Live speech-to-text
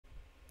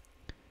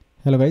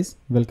Hello guys,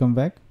 welcome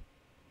back.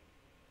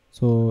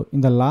 So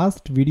in the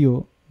last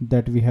video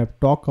that we have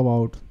talked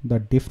about the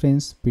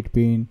difference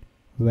between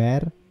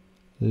var,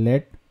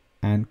 let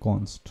and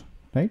const,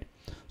 right?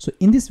 So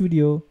in this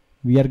video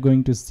we are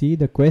going to see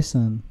the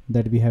question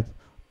that we have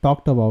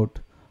talked about: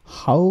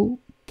 how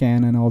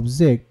can an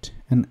object,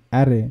 an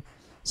array,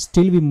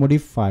 still be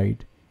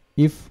modified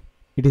if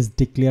it is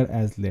declared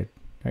as let,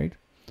 right?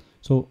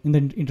 So in the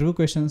interview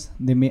questions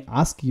they may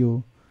ask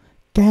you,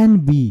 can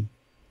be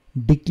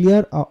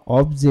declare a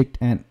object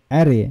an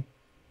array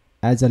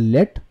as a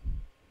let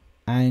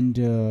and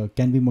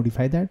can we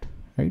modify that,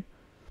 right?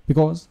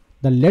 Because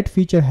the let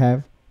feature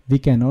have, we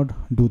cannot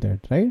do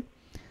that, right?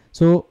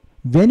 So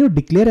when you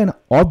declare an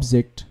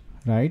object,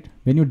 right,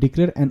 when you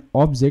declare an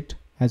object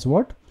as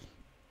what,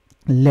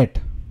 let,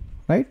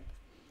 right?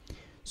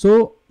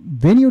 So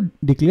when you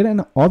declare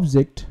an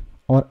object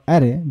or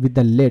array with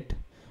the let,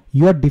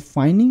 you are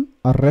defining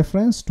a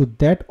reference to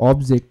that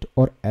object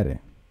or array,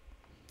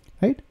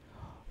 right?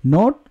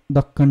 Not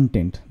the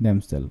content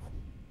themselves.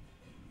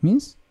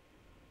 Means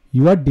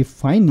you are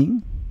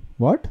defining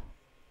what,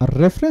 a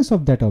reference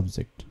of that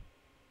object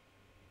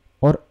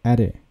or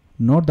array,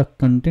 not the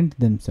content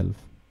themselves.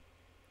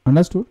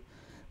 Understood?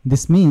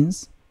 This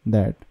means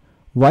that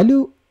while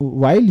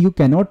you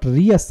cannot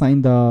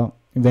reassign the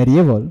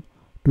variable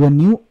to a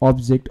new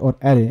object or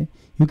array,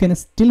 you can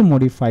still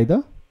modify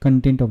the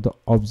content of the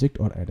object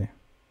or array,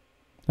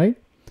 right?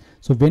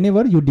 So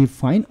whenever you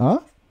define a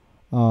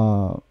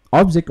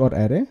object or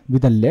array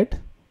with a let,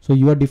 so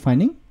you are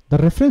defining the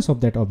reference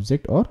of that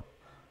object or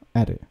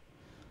array,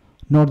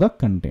 not the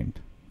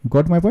content. You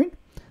got my point?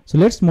 So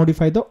let's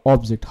modify the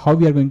object. How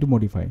we are going to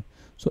modify?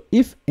 So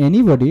if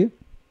anybody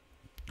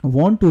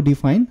want to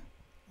define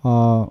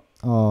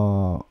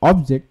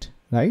object,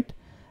 right,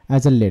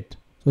 as a let,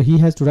 so he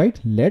has to write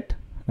let,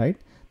 right?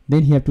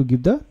 Then he have to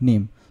give the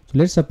name. So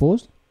let's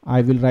suppose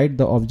I will write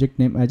the object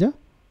name as a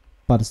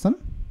person,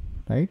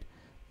 right?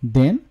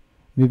 Then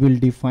we will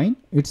define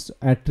its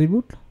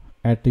attribute.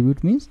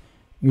 Attribute means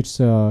its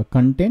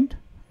content,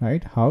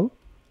 right? How?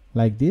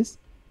 Like this.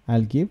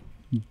 I'll give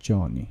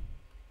Johnny.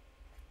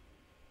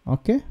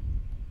 Okay.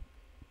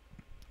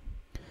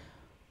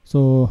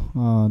 So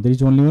there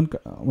is only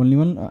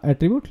one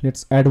attribute.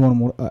 Let's add one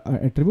more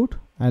attribute.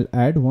 I'll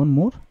add one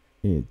more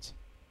age.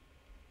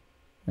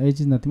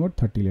 Age is nothing but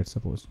 30. Let's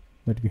suppose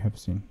that we have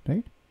seen,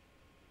 right?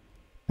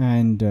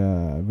 And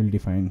we'll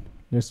define.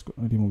 Let's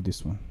remove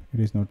this one. It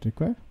is not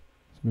required.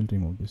 We'll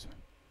remove this one.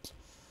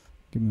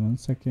 Give me 1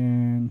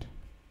 second.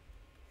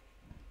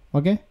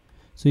 Okay,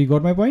 so you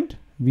got my point.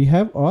 We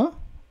have a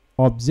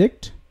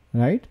object,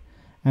 right?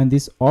 And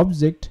this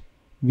object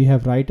we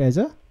have write as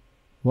a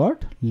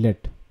what,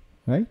 let,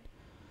 right?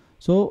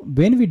 So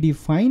when we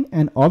define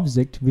an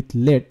object with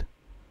let,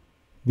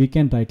 we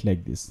can write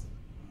like this.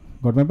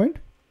 Got my point?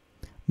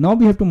 Now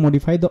we have to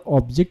modify the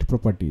object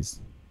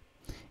properties.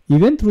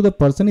 Even though the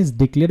person is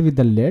declared with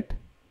the let,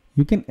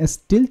 you can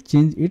still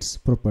change its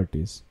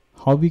properties.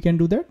 How we can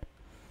do that?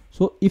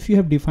 So if you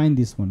have defined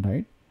this one,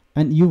 right,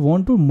 and you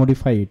want to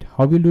modify it,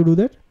 how will you do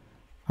that?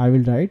 I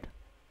will write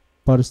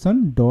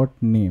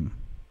person.name,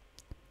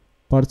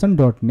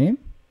 person.name,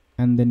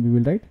 and then we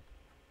will write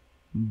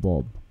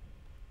Bob.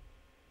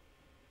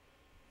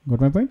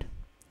 Got my point?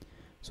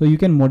 So you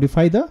can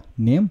modify the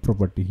name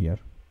property here.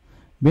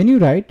 When you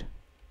write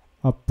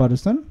a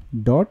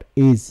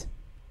person.age,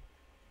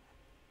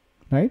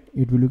 right,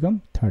 it will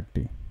become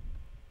 30.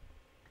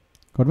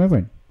 Got my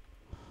point?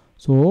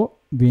 So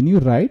when you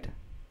write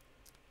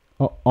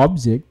an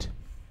object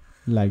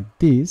like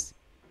this,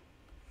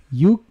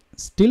 you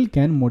still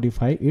can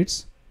modify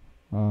its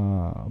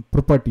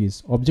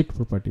properties, object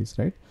properties,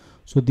 right?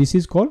 So this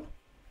is called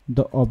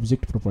the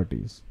object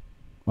properties.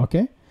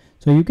 Okay,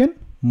 so you can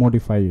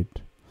modify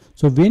it.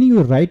 So when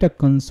you write a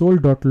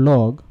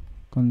console.log,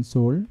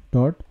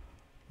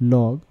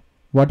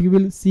 what you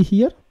will see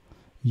here?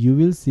 You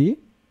will see,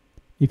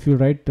 if you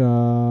write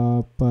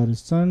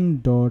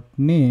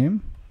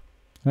person.name,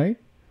 right,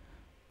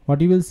 what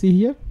you will see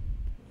here?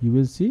 You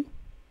will see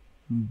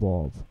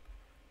Bob.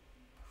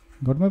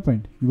 Got my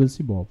point? You will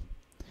see Bob.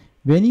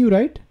 When you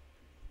write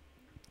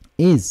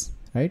age,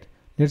 right,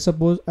 let's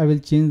suppose I will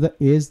change the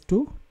age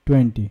to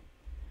 20.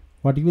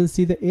 What you will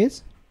see the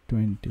age?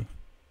 20.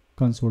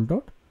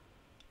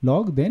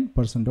 Console.log, then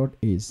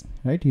person.age,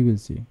 right? You will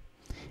see.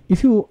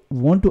 If you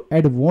want to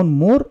add one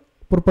more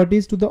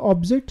properties to the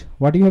object,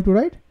 what you have to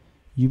write?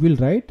 You will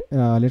write,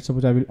 let's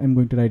suppose I'm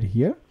going to write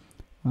here,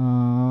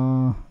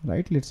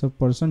 right, let's say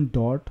person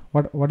dot,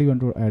 what do you want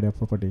to add a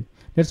property?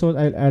 Let's suppose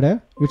I'll add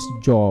its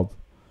job.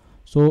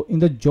 So in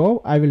the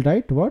job I will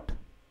write what?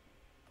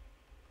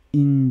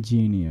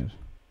 Engineer.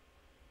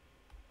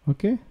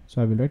 Okay,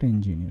 so I will write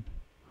engineer.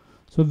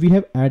 So we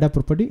have add a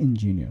property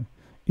engineer.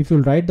 If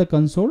you write the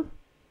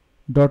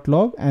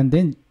console.log and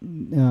then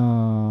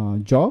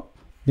job,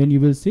 then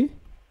you will see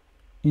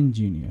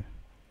engineer,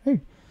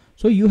 right?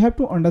 So you have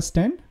to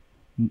understand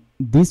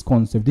this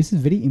concept. This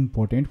is very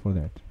important for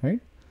that, right?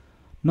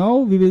 Now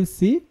we will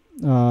see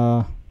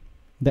the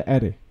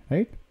array,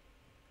 right?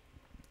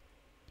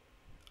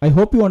 I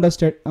hope you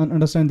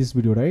understand this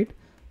video, right?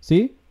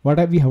 See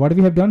what we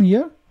have done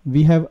here.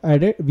 We have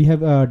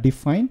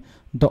defined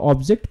the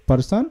object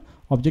person.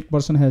 Object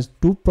person has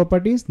two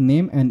properties,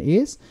 name and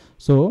age.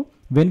 So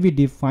when we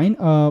define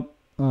a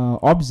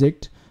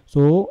object,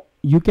 so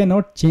you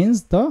cannot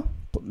change the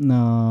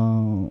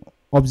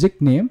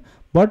object name,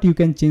 but you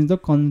can change the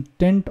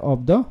content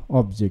of the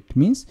object.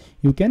 Means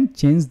you can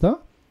change the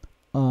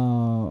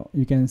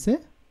you can say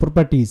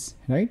properties,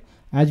 right?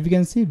 As we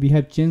can see, we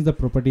have changed the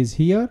properties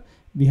here.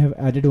 We have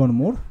added one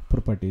more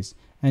properties,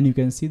 and you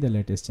can see the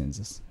latest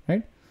changes,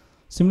 right?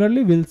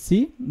 Similarly, we'll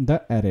see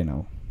the array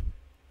now.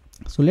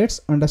 So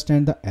let's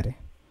understand the array.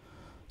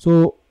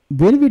 So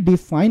when we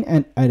define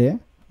an array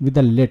with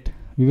a let,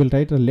 we will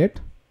write a let,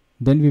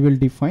 then we will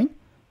define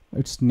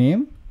its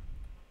name.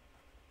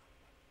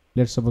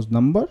 Let's suppose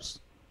numbers,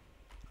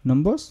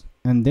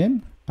 and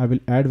then I will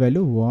add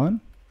value 1,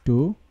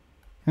 2,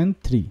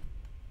 and 3.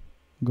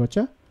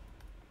 Gotcha?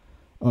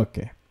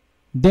 Okay.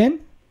 Then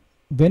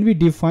when we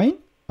define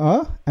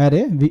a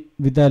array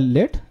with a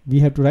let, we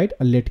have to write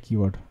a let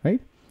keyword, right?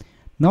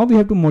 Now we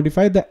have to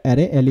modify the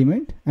array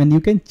element, and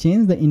you can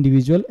change the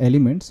individual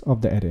elements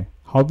of the array.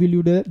 How will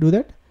you do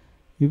that?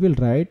 You will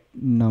write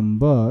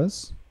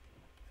numbers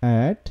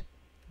at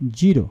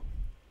 0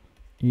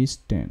 is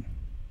 10.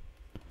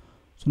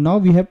 So now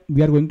we are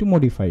going to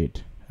modify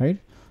it, right?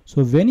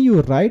 So when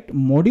you write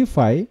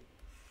modify,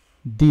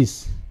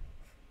 this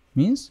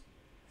means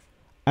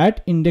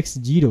at index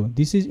 0,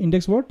 this is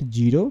index what?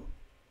 0,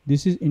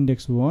 this is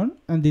index 1,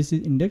 and this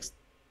is index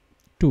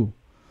 2.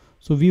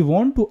 So we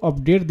want to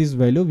update this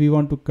value, we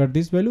want to cut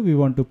this value, we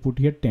want to put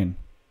here 10.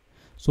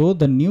 So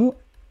the new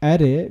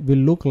array will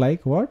look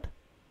like what?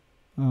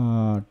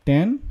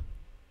 10,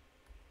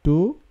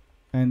 2,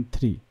 and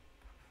 3.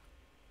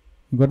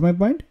 You got my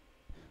point?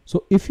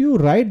 So if you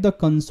write the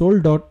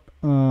console.log,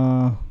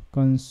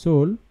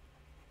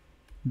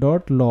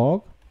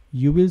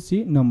 you will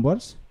see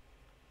numbers,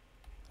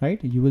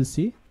 right? You will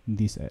see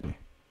this array.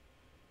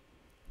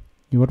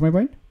 You got my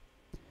point?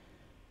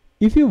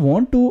 If you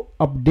want to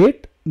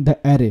update the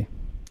array,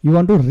 you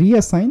want to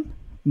reassign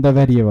the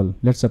variable,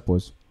 let's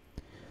suppose.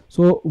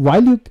 So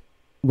while you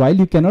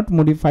cannot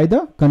modify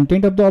the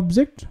content of the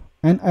object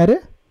and array,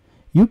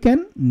 you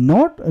can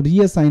not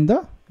reassign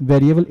the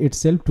variable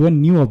itself to a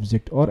new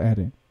object or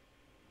array.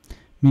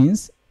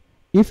 Means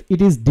if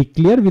it is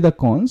declared with a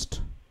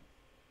const,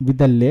 with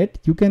the let,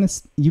 you can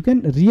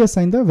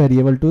reassign the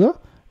variable to the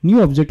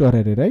new object or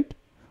array, right?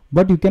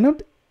 But you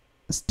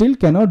still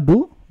cannot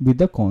do with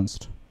the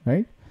const,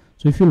 right?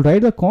 So if you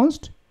write the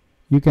const,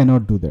 you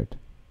cannot do that,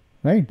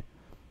 right?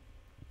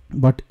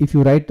 But if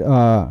you write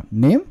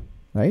name,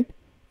 right,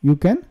 you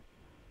can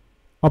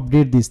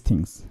update these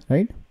things,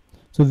 right?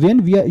 So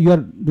when you are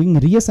doing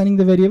reassigning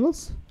the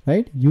variables,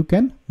 right, you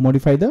can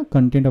modify the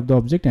content of the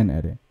object and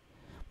array,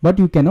 but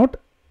you cannot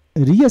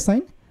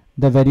reassign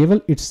the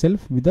variable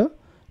itself with a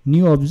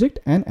new object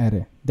and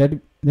array. That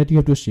you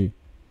have to see.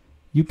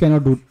 You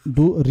cannot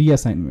do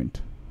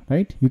reassignment,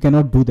 right? You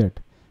cannot do that.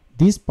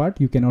 This part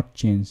you cannot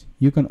change.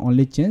 You can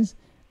only change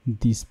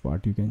this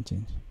part. You can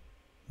change.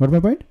 Got my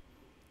point?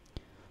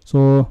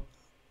 So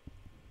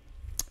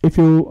if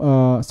you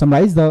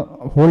summarize the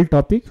whole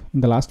topic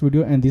in the last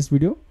video and this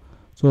video,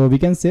 so we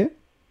can say,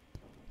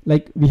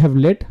 like, we have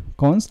let,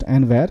 const,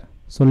 and var.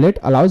 So let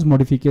allows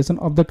modification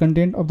of the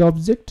content of the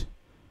object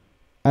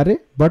array,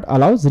 but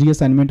allows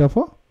reassignment of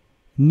a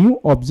new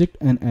object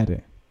and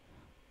array.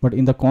 But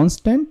in the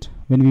constant,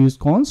 when we use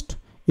const,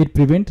 it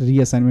prevents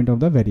reassignment of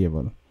the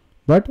variable,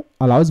 but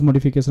allows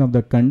modification of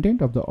the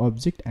content of the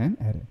object and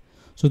array.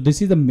 So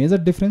this is the major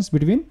difference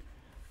between,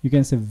 you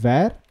can say,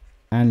 var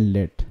and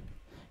let.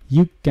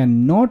 You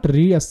cannot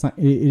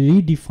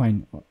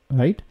redefine,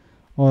 right,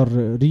 or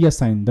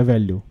reassign the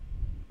value,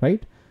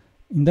 right,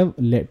 in the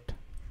let,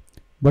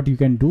 but you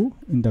can do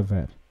in the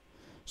var.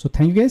 So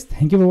thank you guys.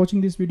 Thank you for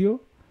watching this video.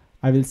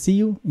 I will see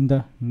you in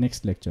the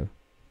next lecture.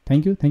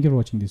 Thank you for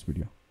watching this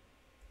video.